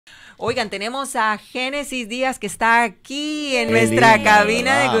Oigan, tenemos a Genesis Diaz que está aquí en nuestra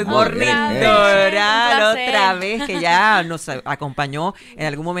cabina de Good Morning Doral, otra vez, que ya nos acompañó en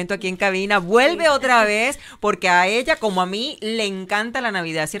algún momento aquí en cabina. Vuelve otra vez porque a ella, como a mí, le encanta la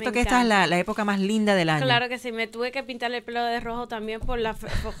Navidad. ¿Cierto que esta es la época más linda del año? Claro que sí, me tuve que pintarle el pelo de rojo también por las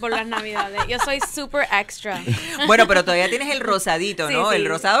Navidades. Yo soy super extra. Bueno, pero todavía tienes el rosadito, ¿no? Sí. El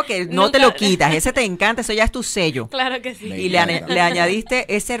rosado que no nunca te lo quitas, ese te encanta, eso ya es tu sello. Claro que sí. Y le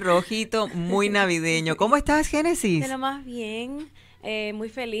añadiste ese rojito muy navideño. ¿Cómo estás, Génesis? De lo más bien, muy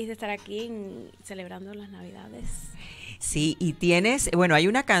feliz de estar aquí celebrando las Navidades. Sí, y tienes, bueno, hay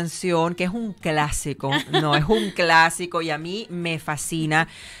una canción que es un clásico, no es un clásico y a mí me fascina.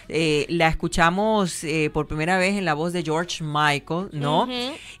 La escuchamos por primera vez en la voz de George Michael, ¿no?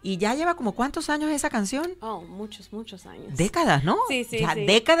 Y ya lleva como ¿cuántos años esa canción? Oh, muchos años. Décadas, ¿no? Sí, sí, ya sí.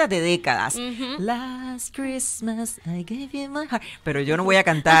 Décadas de décadas. Last Christmas I gave you my heart. Pero yo no voy a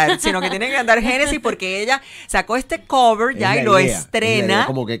cantar, sino que tiene que cantar Genesis porque ella sacó este cover ya y lo estrena.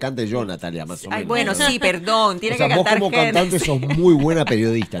 Como que cante yo, Natalia, más o menos. Ay, bueno, sí, perdón, tiene que cantar Como cantante sos muy buena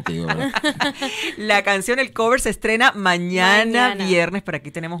periodista, te digo. La canción, el cover se estrena mañana viernes, por aquí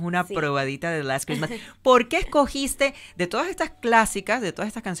tenemos una probadita de Last Christmas. ¿Por qué escogiste, de todas estas clásicas, de todas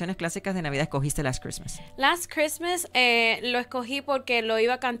estas canciones clásicas de Navidad, escogiste Last Christmas? Last Christmas lo escogí porque lo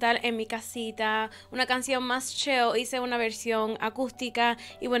iba a cantar en mi casita, una canción más chill, hice una versión acústica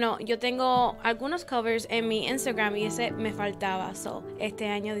y bueno, yo tengo algunos covers en mi Instagram y ese me faltaba, este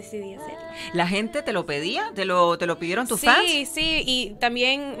año decidí hacerlo. ¿La gente te lo pedía? ¿Te lo pidieron tus fans? Sí, y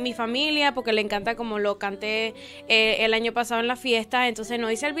también mi familia, porque le encanta como lo canté el año pasado en la fiesta, entonces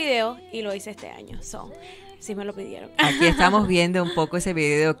no hice el video y lo hice este año, sí me lo pidieron. Aquí estamos viendo un poco ese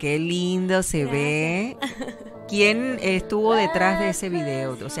video, qué lindo se ve. ¿Quién estuvo detrás de ese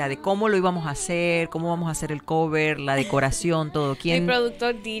video? O sea, de cómo lo íbamos a hacer, cómo vamos a hacer el cover, la decoración, todo. ¿Quién? Mi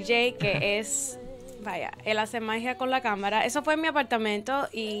productor DJ, que es... Vaya, él hace magia con la cámara. Eso fue en mi apartamento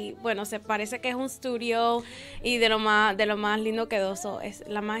y bueno, se parece que es un estudio y de lo más lindo quedó.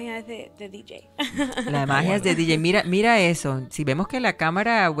 La magia es de DJ. La magia es de DJ. Mira eso. Si vemos que la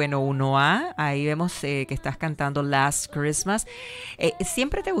cámara, bueno, 1A, ahí vemos que estás cantando Last Christmas.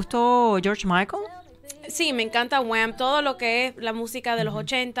 ¿Siempre te gustó George Michael? Sí, me encanta Wham, todo lo que es la música de los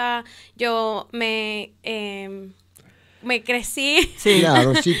 80. Yo me crecí. Sí,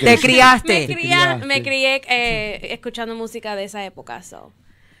 claro, sí. Te criaste. Me crié escuchando música de esa época,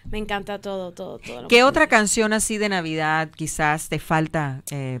 me encanta todo. ¿Qué otra canción así de Navidad quizás te falta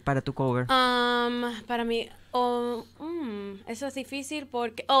para tu cover? Para mí, eso es difícil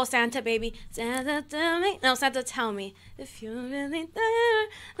porque... Santa Baby. Santa Tell Me. If you really there,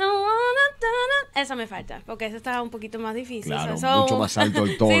 no wanna... Esa me falta, porque esa está un poquito más difícil. Claro, mucho más alto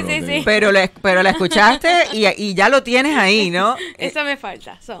el tono. Sí. Pero la escuchaste y ya lo tienes ahí, ¿no? Esa me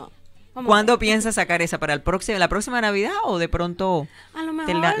falta, ¿Cuándo piensas sacar esa? ¿Para la próxima Navidad o de pronto a lo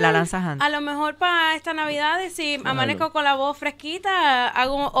mejor, la lanzas antes? A lo mejor para esta Navidad, si amanezco con la voz fresquita,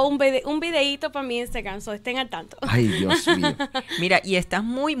 hago un videíto para mi Instagram, estén al tanto. Ay, Dios mío. Mira, y estás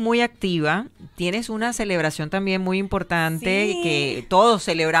muy, muy activa. Tienes una celebración también muy importante que todos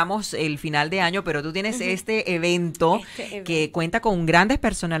celebramos el final de año, pero tú tienes este evento que cuenta con grandes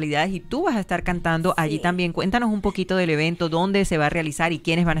personalidades y tú vas a estar cantando allí también. Cuéntanos un poquito del evento, dónde se va a realizar y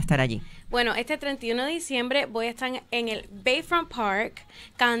quiénes van a estar allí. Bueno, este 31 de diciembre voy a estar en el Bayfront Park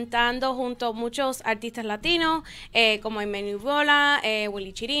cantando junto a muchos artistas latinos, como Emmanuel Bola,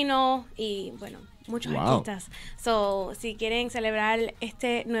 Willy Chirino y bueno, muchos artistas. Si quieren celebrar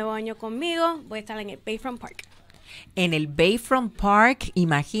este nuevo año conmigo, voy a estar en el Bayfront Park. En el Bayfront Park,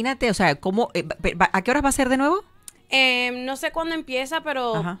 imagínate, o sea, ¿a qué horas va a ser de nuevo? No sé cuándo empieza,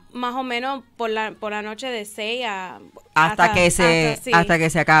 pero más o menos por la noche de 6 hasta que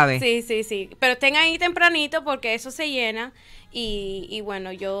se acabe. Sí. Pero estén ahí tempranito porque eso se llena y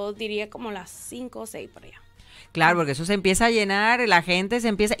bueno, yo diría como las 5 o 6 por allá. Claro, porque eso se empieza a llenar, la gente se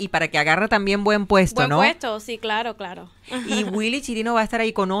empieza, y para que agarre también buen puesto, ¿no? Buen puesto, sí, claro. Y Willy Chirino va a estar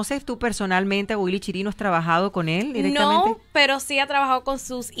ahí. ¿Conoces tú personalmente a Willy Chirino? ¿Has trabajado con él directamente? No, pero sí ha trabajado con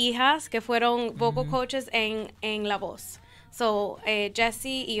sus hijas, que fueron vocal coaches en La Voz.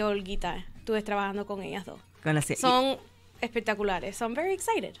 Jessie y Olguita, estuve trabajando con ellas dos. Son espectaculares, son very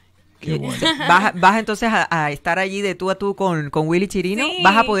excited. Qué bueno. ¿Vas entonces a estar allí de tú a tú con Willy Chirino? Sí.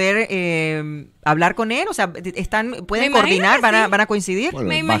 ¿Vas a poder hablar con él? O sea, ¿pueden coordinar? ¿Van a coincidir? Bueno,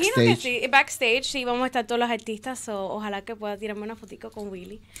 me imagino que sí. Backstage, sí, vamos a estar todos los artistas. Ojalá que pueda tirarme una fotico con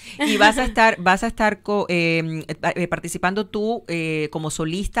Willy. ¿Y vas a estar participando tú como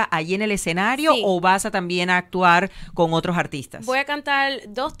solista allí en el escenario o vas a también a actuar con otros artistas? Voy a cantar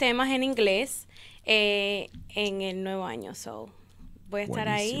 2 temas en inglés en el nuevo año, voy a estar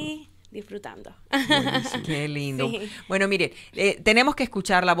Buenísimo. ahí disfrutando. Qué lindo. Sí. Bueno, mire, tenemos que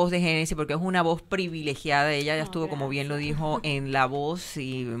escuchar la voz de Genesis porque es una voz privilegiada. Ella ya estuvo, como bien lo dijo, en La Voz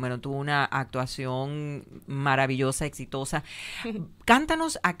y, bueno, tuvo una actuación maravillosa, exitosa.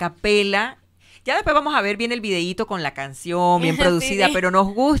 Cántanos a capela. Ya después vamos a ver bien el videíto con la canción, bien producida, Sí. pero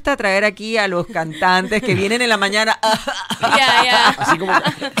nos gusta traer aquí a los cantantes que vienen en la mañana. Ya. Así como...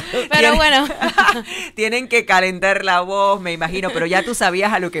 Pero bueno. Tienen que calentar la voz, me imagino, pero ya tú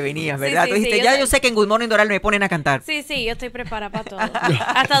sabías a lo que venías, ¿verdad? Sí, Tú sí, dijiste, sí, ya yo sé que en Good Morning Doral me ponen a cantar. Sí, yo estoy preparada para todo.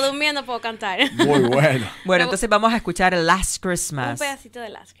 Hasta durmiendo puedo cantar. Muy bueno. Bueno, entonces vamos a escuchar Last Un Christmas pedacito de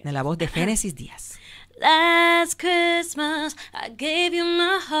las de la voz de Genesis Diaz. Last Christmas, I gave you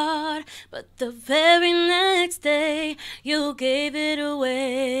my heart, but the very next day, you gave it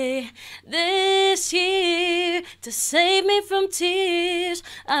away. This year, to save me from tears,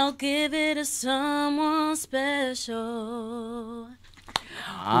 I'll give it to someone special.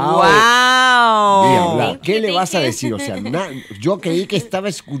 ¡Wow! Mira, Thank ¿qué you, le thank vas a you. decir? O sea, yo creí que estaba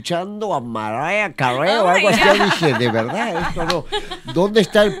escuchando a Mariah Carey o Oh algo my así. Yo dije, de verdad, esto no. ¿Dónde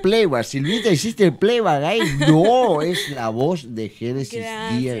está el playback? Silvita, ¿hiciste el playback ahí? No, es la voz de Genesis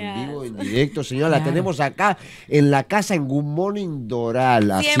Diaz en vivo, en directo. Señora, la tenemos acá en la casa en Good Morning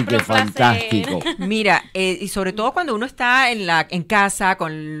Doral. Así Siempre que un placer. fantástico. Mira, y sobre todo cuando uno está en casa,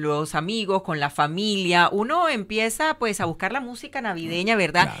 con los amigos, con la familia, uno empieza pues a buscar la música navideña,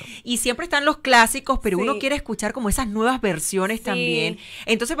 ¿verdad? Claro. Y siempre están los clásicos, pero Sí. uno quiere escuchar como esas nuevas versiones Sí. también.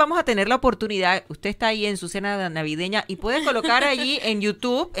 Entonces vamos a tener la oportunidad, usted está ahí en su cena navideña y puede colocar allí en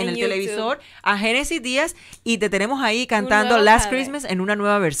YouTube, en En el YouTube. televisor, a Genesis Díaz y te tenemos ahí cantando nuevo Last cover. Christmas en una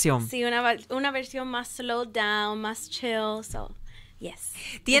nueva versión. Sí, una versión más slow down, más chill, so, yes.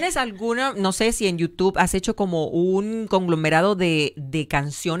 ¿Tienes alguna, no sé si en YouTube has hecho como un conglomerado de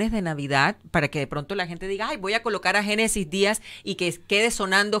canciones de Navidad para que de pronto la gente diga, ay, voy a colocar a Genesis Díaz y que quede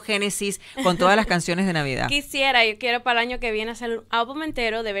sonando Génesis con todas las canciones de Navidad? Yo quiero para el año que viene hacer un álbum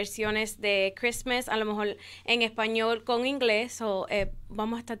entero de versiones de Christmas, a lo mejor en español con inglés, o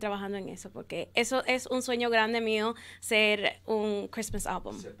vamos a estar trabajando en eso, porque eso es un sueño grande mío, ser un Christmas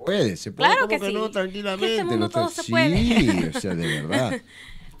album. Se puede, Claro ¿cómo que sí. no? Tranquilamente. En este mundo no todo está- se puede. Sí, o sea, de verdad.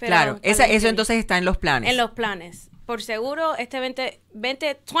 Pero Claro, para el eso año que viene. entonces está en los planes. En los planes. Por seguro, este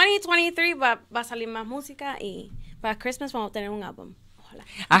 2023 va a salir más música y para Christmas vamos a tener un álbum. Ojalá.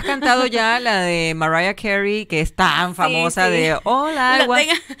 ¿Has cantado ya la de Mariah Carey, que es tan famosa, sí. de Hola?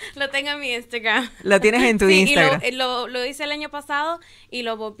 Lo tengo en mi Instagram. La tienes en tu Sí, Instagram. y lo hice el año pasado y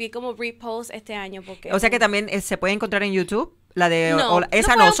lo volví como repost este año. Porque O sea que también se puede encontrar en YouTube. La de No, Hola,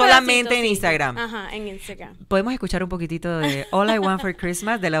 esa fue no, un solamente pedacito, en sí. Instagram. Ajá, en Instagram. ¿Podemos escuchar un poquito de All I Want for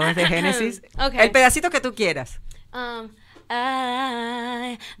Christmas de la voz de Genesis? Ok. El pedacito que tú quieras.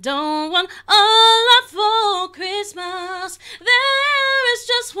 I don't want all I for Christmas. There is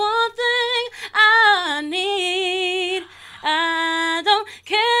just one thing I need. I don't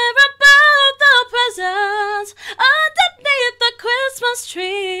care about the presents underneath the Christmas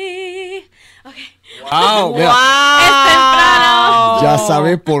tree. Okay. ¡Wow! Mira, Es temprano. ya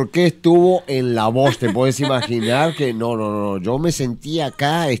sabes por qué estuvo en La Voz. Te puedes imaginar que no. Yo me sentí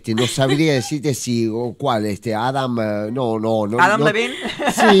acá, no sabría decirte si o cuál, Adam, no. Adam no. Levine.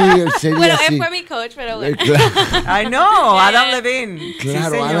 Sí, sería Bueno, así. él fue mi coach, pero bueno. Ay, no, Adam Levine. Sí,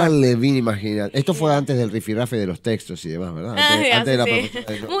 Claro, señor. Adam Levine, imagínate. Esto fue antes del rifirrafe de los textos y demás, ¿verdad? Antes de la sí.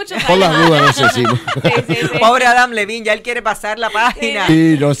 promoción. Muchos Por las años. dudas, no sé si. Sí. Pobre Adam Levine, ya él quiere pasar la página.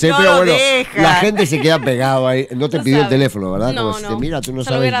 Sí, no sé, No pero lo bueno, deja. la gente se queda pegado ahí. No te No pidió el sabe. teléfono, ¿verdad? No, Como si te no. mira, tú no Se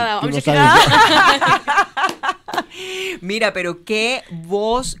lo sabes. hubiera dado. Tú no I'm sabes. Mira, pero qué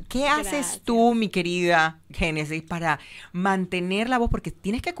voz, ¿qué haces Gracias. tú, mi querida Génesis, para mantener la voz? Porque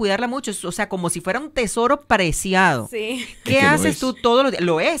tienes que cuidarla mucho, o sea, como si fuera un tesoro preciado. Sí. ¿Qué Es que lo haces es. tú todos los días?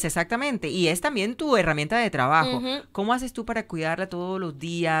 Lo es, exactamente. Y es también tu herramienta de trabajo. Ujú. ¿Cómo haces tú para cuidarla todos los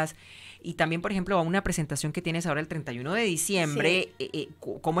días? Y también, por ejemplo, a una presentación que tienes ahora el 31 de diciembre,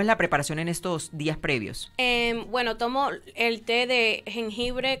 ¿cómo es la preparación en estos días previos? Bueno, tomo el té de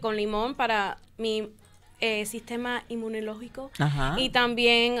jengibre con limón para mi sistema inmunológico. Ajá. Y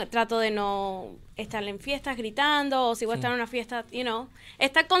también trato de no estar en fiestas gritando, o si voy a estar en una fiesta,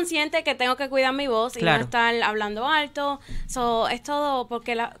 estar consciente que tengo que cuidar mi voz y Claro. no estar hablando alto. Es todo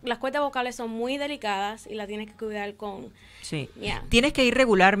porque las cuerdas vocales son muy delicadas y las tienes que cuidar con... Sí. Yeah. Tienes que ir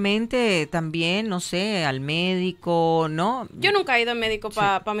regularmente también, no sé, al médico, ¿no? Yo nunca he ido al médico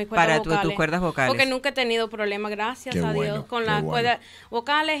para mis cuerdas Para vocales. tus cuerdas vocales. Porque nunca he tenido problemas, gracias Qué a Dios, bueno, con qué las bueno. cuerdas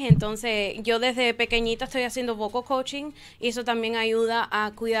vocales. Entonces, yo desde pequeñita estoy haciendo vocal coaching y eso también ayuda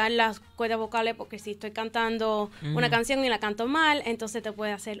a cuidar las cuerdas vocales, porque si estoy cantando una canción y la canto mal, entonces te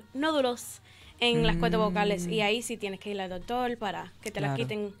puede hacer nódulos en las cuerdas vocales y ahí sí tienes que ir al doctor para que te las Claro.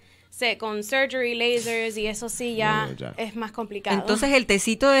 quiten con surgery, lasers y eso sí ya es más complicado. Entonces el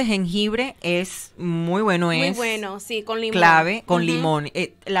tecito de jengibre es muy bueno, muy es bueno, sí, con limón. clave, con limón.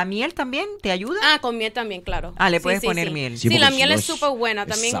 ¿La miel también te ayuda? Ah, con miel también, claro. Le Sí, puedes sí, poner sí. miel. Sí, porque la si miel no es súper buena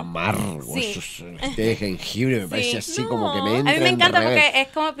también. Es amargo, Sí. eso, té de jengibre me parece así como que me A entra mí me en encanta revés. porque es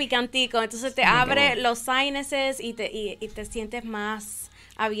como picantico, entonces te abre los sinuses y te sientes más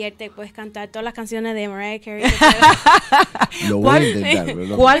abierta y puedes cantar todas las canciones de Mariah Carey. Lo voy a intentar, pero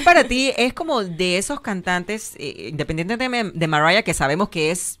no. ¿Cuál para ti es como de esos cantantes, independientemente de Mariah, que sabemos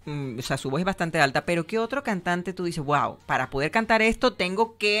que es, o sea, su voz es bastante alta, pero qué otro cantante tú dices, wow, para poder cantar esto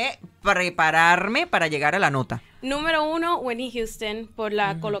tengo que prepararme para llegar a la nota? Número 1, Whitney Houston, por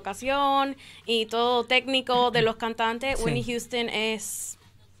la colocación y todo técnico de los cantantes. Sí. Whitney Houston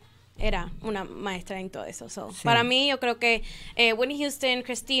era una maestra en todo eso. Para mí, yo creo que Whitney Houston,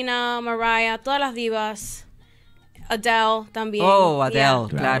 Christina, Mariah, todas las divas, Adele también. Oh, Adele, Yeah,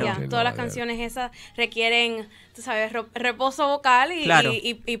 claro. yeah, Sí, no, todas las Adele. canciones esas requieren, tú sabes, reposo vocal Claro.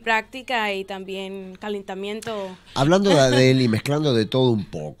 y práctica y también calentamiento. Hablando de Adele y mezclando de todo un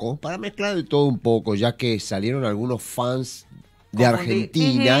poco, para mezclar de todo un poco, ya que salieron algunos fans de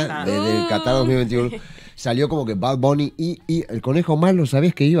Argentina, desde el Qatar 2021, salió como que Bad Bunny y el Conejo Malo,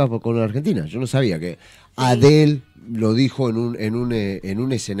 ¿sabías que iba con la Argentina? Yo no sabía que Adele lo dijo en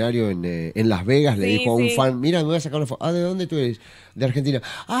un escenario en Las Vegas, le Sí, dijo a un sí. fan, mira, me voy a sacar una foto. ¿De dónde tú eres? De Argentina.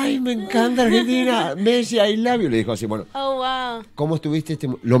 Ay, me encanta Argentina. Messi, I love you. Le dijo así, bueno, Oh, wow. ¿cómo estuviste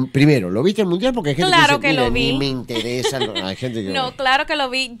primero, ¿lo viste en el Mundial? Porque hay gente Claro que que dice, lo mira, vi. ni me interesa. Hay gente que... No, claro que lo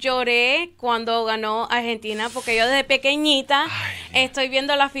vi. Lloré cuando ganó Argentina porque yo desde pequeñita estoy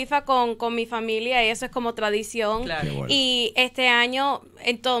viendo la FIFA con mi familia y eso es como tradición. Claro. Qué bueno. Y este año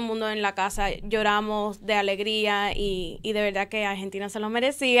todo el mundo en la casa lloramos de alegría y de verdad que Argentina se lo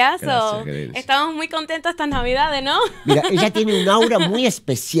merecía. Gracias, Genesis. Estamos muy contentos estas Navidades, ¿no? Mira, ella tiene un aura muy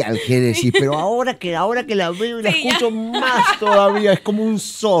especial, Genesis, pero ahora que la veo y la Sí, escucho más todavía, es como un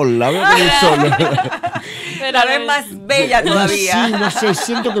sol, la veo como un sol. Pero La vez más bella todavía. Sí, no sé,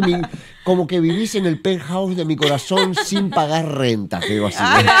 siento que como que vivís en el penthouse de mi corazón sin pagar renta, que digo así.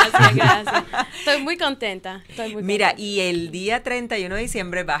 Gracias. Estoy muy contenta. Mira, y el día 31 de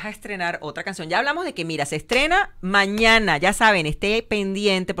diciembre vas a estrenar otra canción. Ya hablamos de que, mira, se estrena mañana, ya saben, esté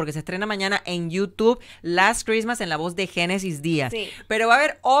pendiente porque se estrena mañana en YouTube Last Christmas en la voz de Genesis Diaz. Sí. Pero va a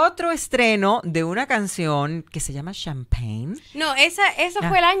haber otro estreno de una canción que se llama Champagne. No, eso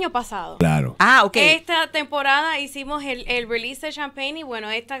fue el año pasado. Claro. Ah, ok. Esta temporada hicimos el release de Champagne y bueno,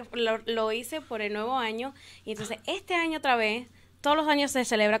 lo hice por el nuevo año y entonces este año otra vez, todos los años se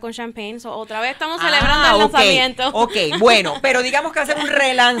celebra con Champagne, otra vez estamos celebrando el lanzamiento. Ok, bueno, pero digamos que va a ser un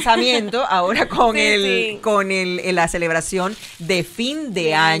relanzamiento ahora con Sí, sí. la celebración de fin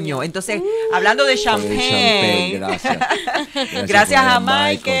de año. Entonces, hablando de Champagne, Gracias. gracias a por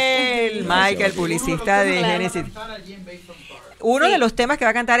Michael, Gracias. publicista de Claro. Genesis. Uno Sí. de los temas que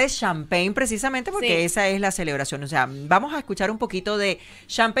va a cantar es Champagne, precisamente porque Sí. esa es la celebración. O sea, vamos a escuchar un poquito de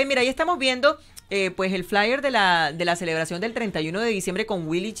Champagne. Mira, ahí estamos viendo pues el flyer de la celebración del 31 de diciembre con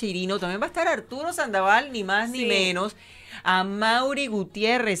Willy Chirino. También va a estar Arturo Sandoval, ni más ni Sí. menos. A Mauri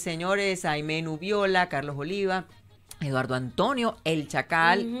Gutiérrez, señores, a Aimé Nubiola, Carlos Oliva, Eduardo Antonio, El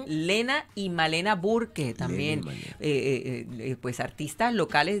Chacal, Lena y Malena Burke, también, pues artistas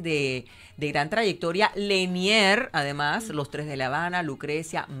locales de gran trayectoria. Lenier, además, Los Tres de La Habana,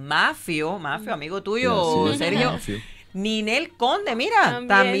 Lucrecia, Mafio, amigo tuyo, Gracias, Sergio. Mafio. Ninel Conde, mira, También,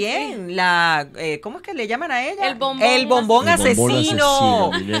 también la, ¿cómo es que le llaman a ella? El bombón El bombón asesino.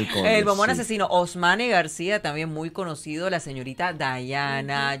 asesino. Ninel Conde, El bombón sí. asesino. Osmane García, también muy conocido, la señorita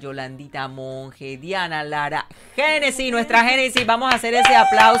Dayana, Yolandita Monge, Diana Lara, Génesis, nuestra Génesis. Vamos a hacer ese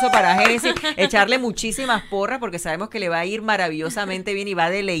aplauso para Génesis, echarle muchísimas porras porque sabemos que le va a ir maravillosamente bien y va a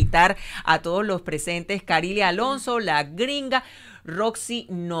deleitar a todos los presentes. Carilia Alonso, la gringa, Roxy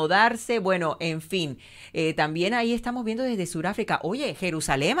Nodarse, bueno, en fin. También ahí estamos viendo desde Sudáfrica. Oye,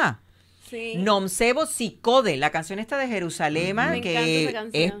 Jerusalema. Sí. Nomsebo Sicode, la canción esta de Jerusalema, Me encanta que esa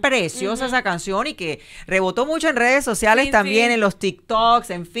canción. es preciosa esa canción y que rebotó mucho en redes sociales Sí, también, sí. en los TikToks,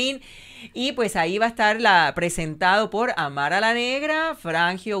 en fin. Y pues ahí va a estar presentado por Amara la Negra,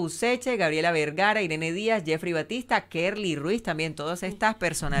 Frangio Useche, Gabriela Vergara, Irene Díaz, Jeffrey Batista, Kerly Ruiz, también todas estas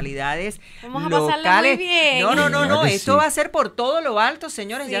personalidades Vamos a locales. pasarla muy bien. No, ¿Verdad que esto sí? va a ser por todo lo alto,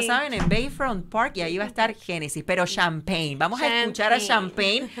 señores, ya Sí. saben, en Bayfront Park y ahí va a estar Genesis, pero Champagne. Vamos a escuchar a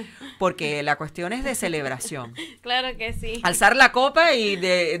Champagne porque la cuestión es de celebración. Claro que sí. Alzar la copa y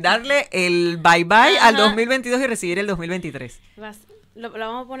de darle el bye bye al 2022 y recibir el 2023. ¿Lo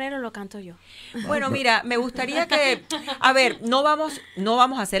vamos a poner o lo canto yo? Bueno, mira, me gustaría que, a ver, no vamos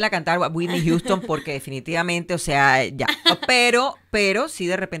a hacerla cantar Whitney Houston porque definitivamente, o sea, ya, pero sí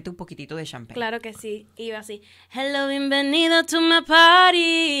de repente un poquitito de champagne. Claro que sí, iba así. Hello, bienvenido to my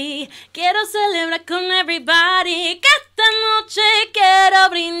party. Quiero celebrar con everybody. Que esta noche quiero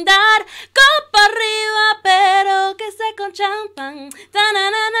brindar. Copa arriba, pero que sea con champán.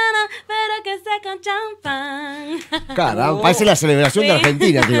 Ta-na-na-na-na, pero que sea con champán. Caramba, parece la celebración de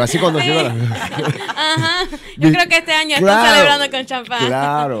Argentina, tío, así cuando llegó la... Ajá, yo creo que este año están celebrando con champán.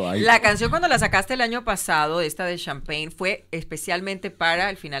 Claro. Ahí. La canción cuando la sacaste el año pasado, esta de Champagne, ¿fue especialmente para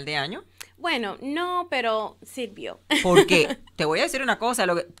el final de año? Bueno, no, pero sirvió. Porque te voy a decir una cosa,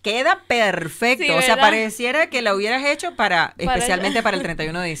 queda perfecto, Sí, o sea, ¿verdad? pareciera que la hubieras hecho especialmente para el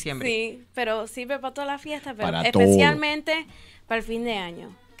 31 de diciembre. Sí, pero sirve para toda la fiesta, pero Para especialmente para el fin de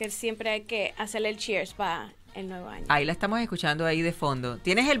año, que siempre hay que hacerle el cheers para el nuevo año. Ahí la estamos escuchando ahí de fondo.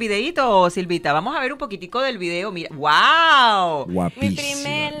 ¿Tienes el videíto, Silvita? Vamos a ver un poquitico del video. Mira, ¡wow! Guapísima. Mi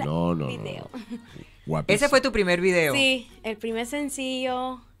primer video. Guapísima. Ese fue tu primer video. Sí, el primer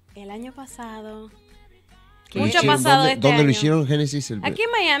sencillo, el año pasado. ¿Lo Mucho hicieron? pasado ¿Dónde, este ¿Dónde año. lo hicieron, Genesis? Aquí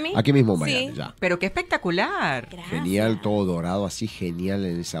en Miami. Aquí mismo en Miami, Sí. ya. Pero qué espectacular. Gracias. Genial, todo dorado, así genial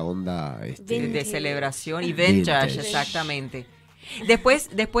en esa onda. De celebración y vintage, Vintage. exactamente. Después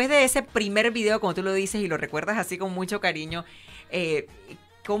de ese primer video, como tú lo dices y lo recuerdas así con mucho cariño,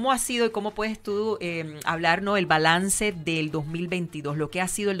 ¿cómo ha sido y cómo puedes tú hablarnos el balance del 2022, lo que ha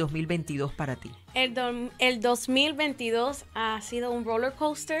sido el 2022 para ti? El 2022 ha sido un roller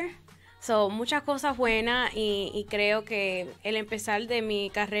coaster. Muchas cosas buenas y creo que el empezar de mi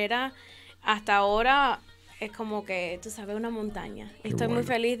carrera hasta ahora es como que, tú sabes, una montaña. Estoy muy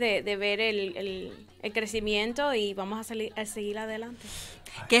feliz de ver el crecimiento y vamos a seguir adelante.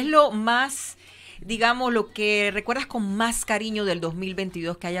 ¿Qué es lo más, digamos, lo que recuerdas con más cariño del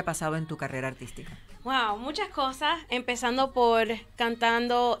 2022 que haya pasado en tu carrera artística? Wow, muchas cosas, empezando por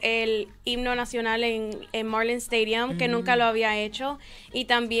cantando el himno nacional en Marlins Stadium, que nunca lo había hecho, y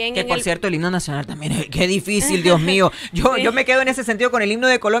también Que por cierto, el himno nacional también, qué difícil, Dios mío. Yo me quedo en ese sentido con el himno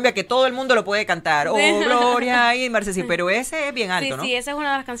de Colombia, que todo el mundo lo puede cantar. Oh, gloria y Marce, sí, pero ese es bien alto, ¿no? Sí, esa es una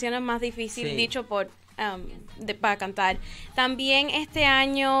de las canciones más difíciles, dicho por para cantar. También este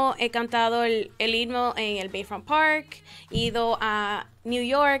año he cantado el himno en el Bayfront Park, he ido a New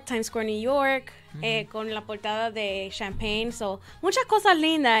York, Times Square, New York, con la portada de Champagne. Muchas cosas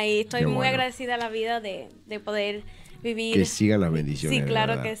lindas y estoy muy agradecida a la vida de poder vivir. Que sigan las bendiciones. Sí,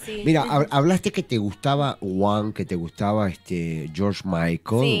 claro ¿verdad? que sí. Mira, hablaste que te gustaba One, que te gustaba George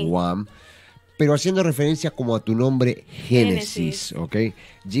Michael, Sí. One, pero haciendo referencia como a tu nombre, Genesis, ¿ok?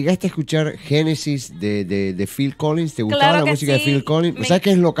 ¿Llegaste a escuchar Genesis de Phil Collins? ¿Te gustaba Claro la que música de sí. Phil Collins? ¿Sabes que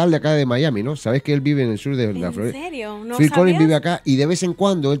es local de acá de Miami, no? ¿Sabes que él vive en el sur de la Florida? ¿En serio? ¿No Phil sabías? Collins vive acá y de vez en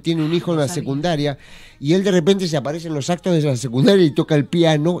cuando él tiene un hijo en la secundaria y él de repente se aparece en los actos de la secundaria y toca el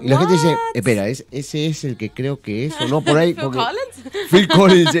piano y la gente dice, espera, ese es el que creo que es o no, por ahí. ¿Phil Collins? Phil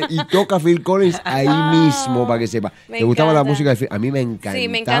Collins, y toca Phil Collins ahí mismo para que sepa. Me ¿Te gustaba la encanta. música de Phil? A mí me encanta. Sí,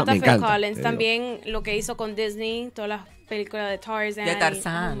 me encanta Phil Collins. Pero- También lo que hizo con Disney, todas las películas de Tarzan. De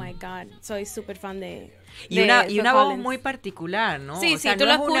Tarzán. Oh my God, soy súper fan de una Phil voz Collins. muy particular, ¿no? Sí, O sea, sí, tú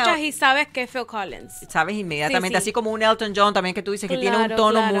no lo es una- escuchas y sabes que es Phil Collins. sabes inmediatamente, Sí, sí. así como un Elton John también que tú dices que tiene un Claro,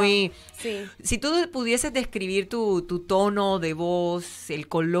 tono claro. muy... Sí. Si tú pudieses describir tu tono de voz, el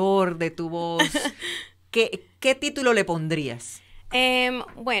color de tu voz, ¿qué título le pondrías?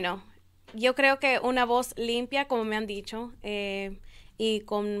 Bueno, yo creo que una voz limpia, como me han dicho, y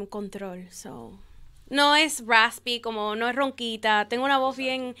con control. No es raspy, no es ronquita. Tengo una voz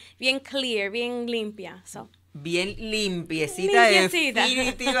bien clear, bien limpia. Bien limpiecita, Limpiecita.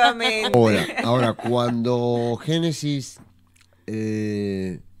 definitivamente. Ahora, cuando Génesis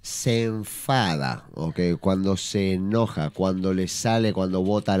se enfada, ¿ok? Cuando se enoja, cuando le sale, cuando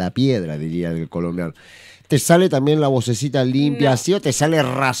bota la piedra, diría el colombiano, ¿te sale también la vocecita limpia No. así o te sale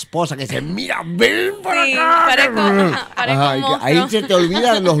rasposa que dice, mira, ven para Sí, acá? parezco Ajá, y que ahí monstruo. se te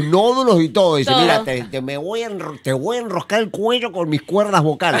olvidan los nódulos y todo. Dice, Todo. mira, te voy a enroscar el cuello con mis cuerdas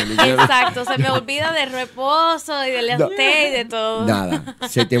vocales. Exacto, se me olvida del reposo y del té y de todo. Nada,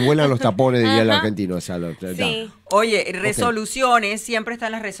 se te vuelan los tapones, diría el Ajá. argentino. O sea, Sí. Oye, resoluciones, siempre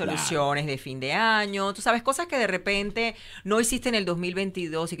están las resoluciones de fin de año, tú sabes, cosas que de repente no hiciste en el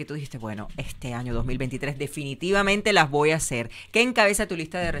 2022 y que tú dijiste, bueno, este año 2023 definitivamente las voy a hacer. ¿Qué encabeza tu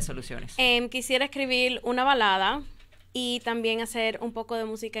lista de resoluciones? Quisiera escribir una balada y también hacer un poco de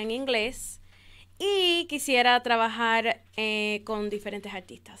música en inglés y quisiera trabajar con diferentes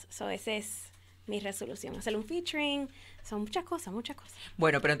artistas. Esa es mi resolución, hacer un featuring Son muchas cosas, muchas cosas.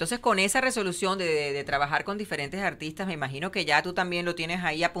 Bueno, pero entonces con esa resolución de trabajar con diferentes artistas, me imagino que ya tú también lo tienes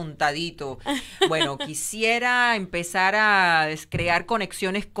ahí apuntadito. Bueno, quisiera empezar a crear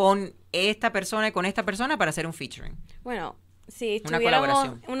conexiones con esta persona y con esta persona para hacer un featuring. Bueno, si Una tuviéramos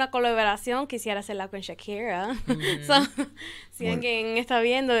una colaboración, quisiera hacerla con Shakira. Si alguien está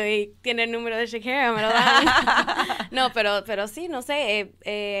viendo y tiene el número de Shakira, me lo dan. No, pero sí, no sé,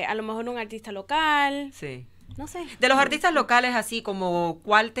 a lo mejor un artista local. Sí. No sé. De los artistas locales, así como,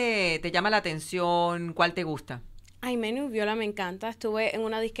 ¿cuál te llama la atención? ¿Cuál te gusta? Ay, Viola me encanta. Estuve en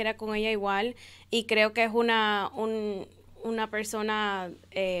una disquera con ella igual y creo que es una persona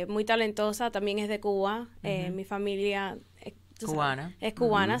muy talentosa. También es de Cuba. Mi familia Cubana. Es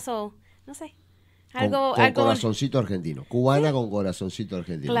cubana, no sé. Con corazoncito argentino. Cubana con corazoncito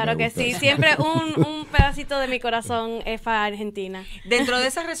argentino. Claro que sí. Siempre un pedacito de mi corazón es para Argentina. Dentro de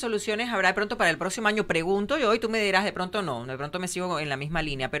esas resoluciones habrá de pronto para el próximo año, pregunto yo, y tú me dirás de pronto no, de pronto me sigo en la misma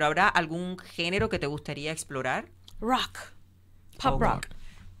línea, pero ¿habrá algún género que te gustaría explorar? Rock. Pop rock.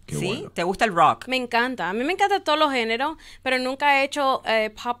 Qué ¿Sí? bueno. ¿Te gusta el rock? Me encanta. A mí me encantan todos los géneros, pero nunca he hecho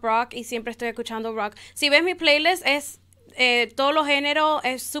pop rock y siempre estoy escuchando rock. Si ves mi playlist, es todos los géneros,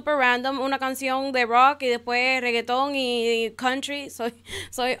 es super random. Una canción de rock y después reggaetón y country.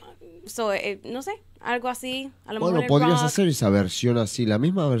 No sé, algo así. A lo Bueno, mejor podrías rock, hacer esa versión así, la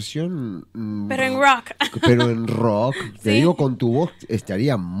misma versión. pero en rock. Pero en rock, te Sí. digo, con tu voz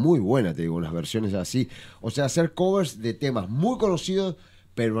estaría muy buena, te digo, unas versiones así. O sea, hacer covers de temas muy conocidos,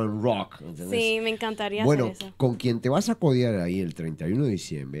 pero en rock, ¿entendés? Sí, me encantaría Bueno, hacer eso. con quien te vas a codear ahí el 31 de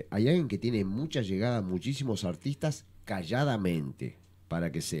diciembre, hay alguien que tiene mucha llegada, muchísimos artistas calladamente,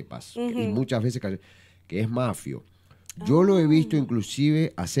 para que sepas. Y muchas veces que es Mafio. Yo lo he visto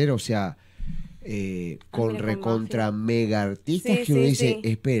inclusive hacer, o sea, con mira, con recontra mega artistas Sí, que uno sí, dice, sí.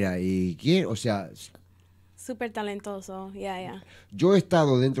 espera, ¿y quién? O sea, Súper talentoso, ya. yo he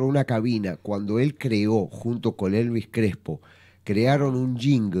estado dentro de una cabina cuando él creó, junto con Elvis Crespo, crearon un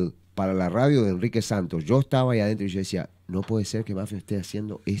jingle para la radio de Enrique Santos. Yo estaba ahí adentro y yo decía, no puede ser que Mafia esté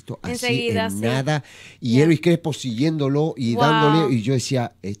haciendo esto así Enseguida, en sí. nada. Y Elvis Crespo siguiéndolo y Wow. dándole. Y yo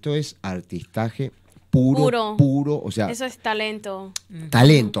decía, esto es artistaje puro. O sea, Eso es talento.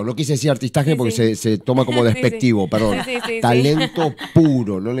 talento. No quise decir artistaje Sí, porque sí. se toma como Sí, sí. despectivo, perdón. Sí. Talento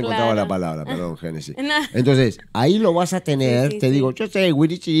puro. No le encontraba Claro. la palabra, perdón, Génesis. No. Entonces, ahí lo vas a tener. Sí, te sí. digo, yo sé,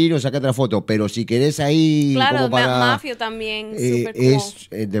 Willy Chirino, sácate la foto. Pero si querés ahí Claro, como para... Mafio también, súper cool. es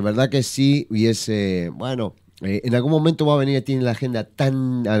de verdad que sí, y es bueno, en algún momento va a venir, tiene la agenda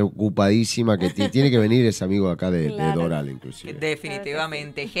tan ocupadísima que tiene que venir ese amigo acá de Claro. Doral, inclusive.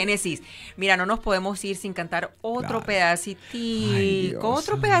 Definitivamente. Génesis, mira, no nos podemos ir sin cantar otro Claro. pedacitico, Ay, Dios,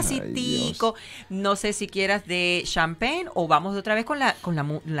 otro ay, pedacitico. Dios. No sé si quieras de Champagne o vamos otra vez con la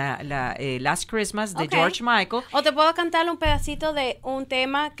Last Christmas de Ok. George Michael. O te puedo cantar un pedacito de un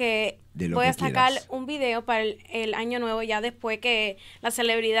tema que De lo voy que a sacar quieras. un video para el año nuevo, ya después que las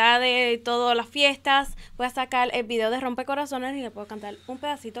celebridades y todas las fiestas, voy a sacar el video de Rompecorazones y le puedo cantar un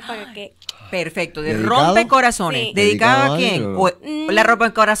pedacito para que... Perfecto, de ¿Dedicado? Rompecorazones. Sí. ¿Dedicado a ¿Dedicado quién? a él ¿La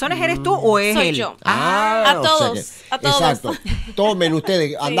Rompecorazones eres tú o es Soy él? yo. Ah, A o sea todos, que- a todos. Exacto. Tomen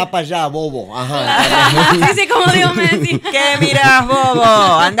ustedes, anda para allá, bobo. Ajá. Sí, como Dios me decía. ¿Qué miras, bobo?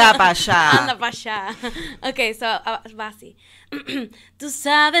 Anda para allá. Anda para allá. Ok, va así. Tú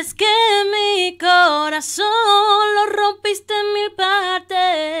sabes que mi corazón lo rompiste en mil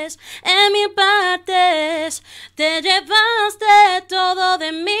partes, en mil partes. Te llevaste todo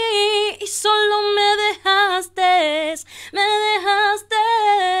de mí y solo me dejaste, me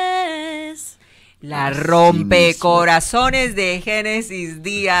dejaste. La Así rompecorazones de Genesis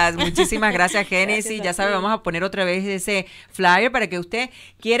Diaz. Muchísimas gracias, Genesis. Gracias a Ya sabe, ti. vamos a poner otra vez ese flyer para que usted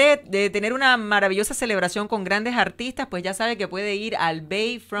quiere tener una maravillosa celebración con grandes artistas, pues ya sabe que puede ir al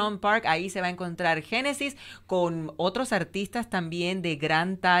Bayfront Park. Ahí se va a encontrar Genesis con otros artistas también de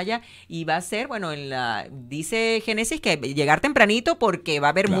gran talla y va a ser, bueno, dice Genesis que llegar tempranito porque va a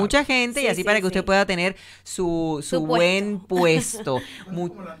haber Claro. mucha gente y Sí, así sí, para que usted sí. pueda tener su Su buen puesto.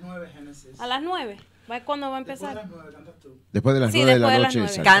 Como las 9, Genesis. A las 9. ¿Cuándo va a Después de empezar? las 9 cantas tú. Después de las Sí, 9 de la después de las noche. 9.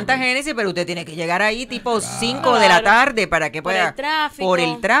 exactamente. Canta Génesis, pero usted tiene que llegar ahí tipo 5 de la tarde para que Por pueda... el tráfico. Por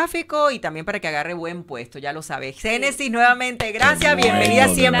el tráfico y también para que agarre buen puesto, ya lo sabe. Génesis, nuevamente, gracias, Qué bueno, bienvenida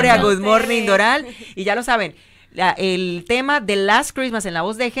de siempre verdad. a Good Morning Gracias. Doral. Y ya lo saben, el tema de Last Christmas en la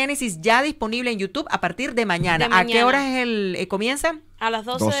voz de Génesis ya disponible en YouTube a partir de mañana. De ¿A qué mañana. horas comienza? A las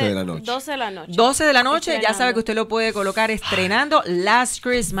 12 de la noche. 12 de la noche. 12 de la noche, ya Estrenando. sabe que usted lo puede colocar estrenando Last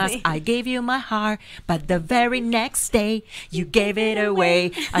Christmas. Sí. I gave you my heart, but the very next day you gave it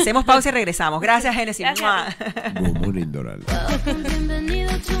away. Hacemos pausa y regresamos. Gracias, Génesis. Gracias. ¡Mua! Good morning, Doral.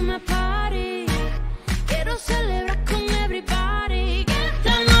 Bienvenido to my party. Quiero celebrar con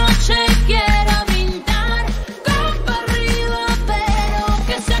chequeé.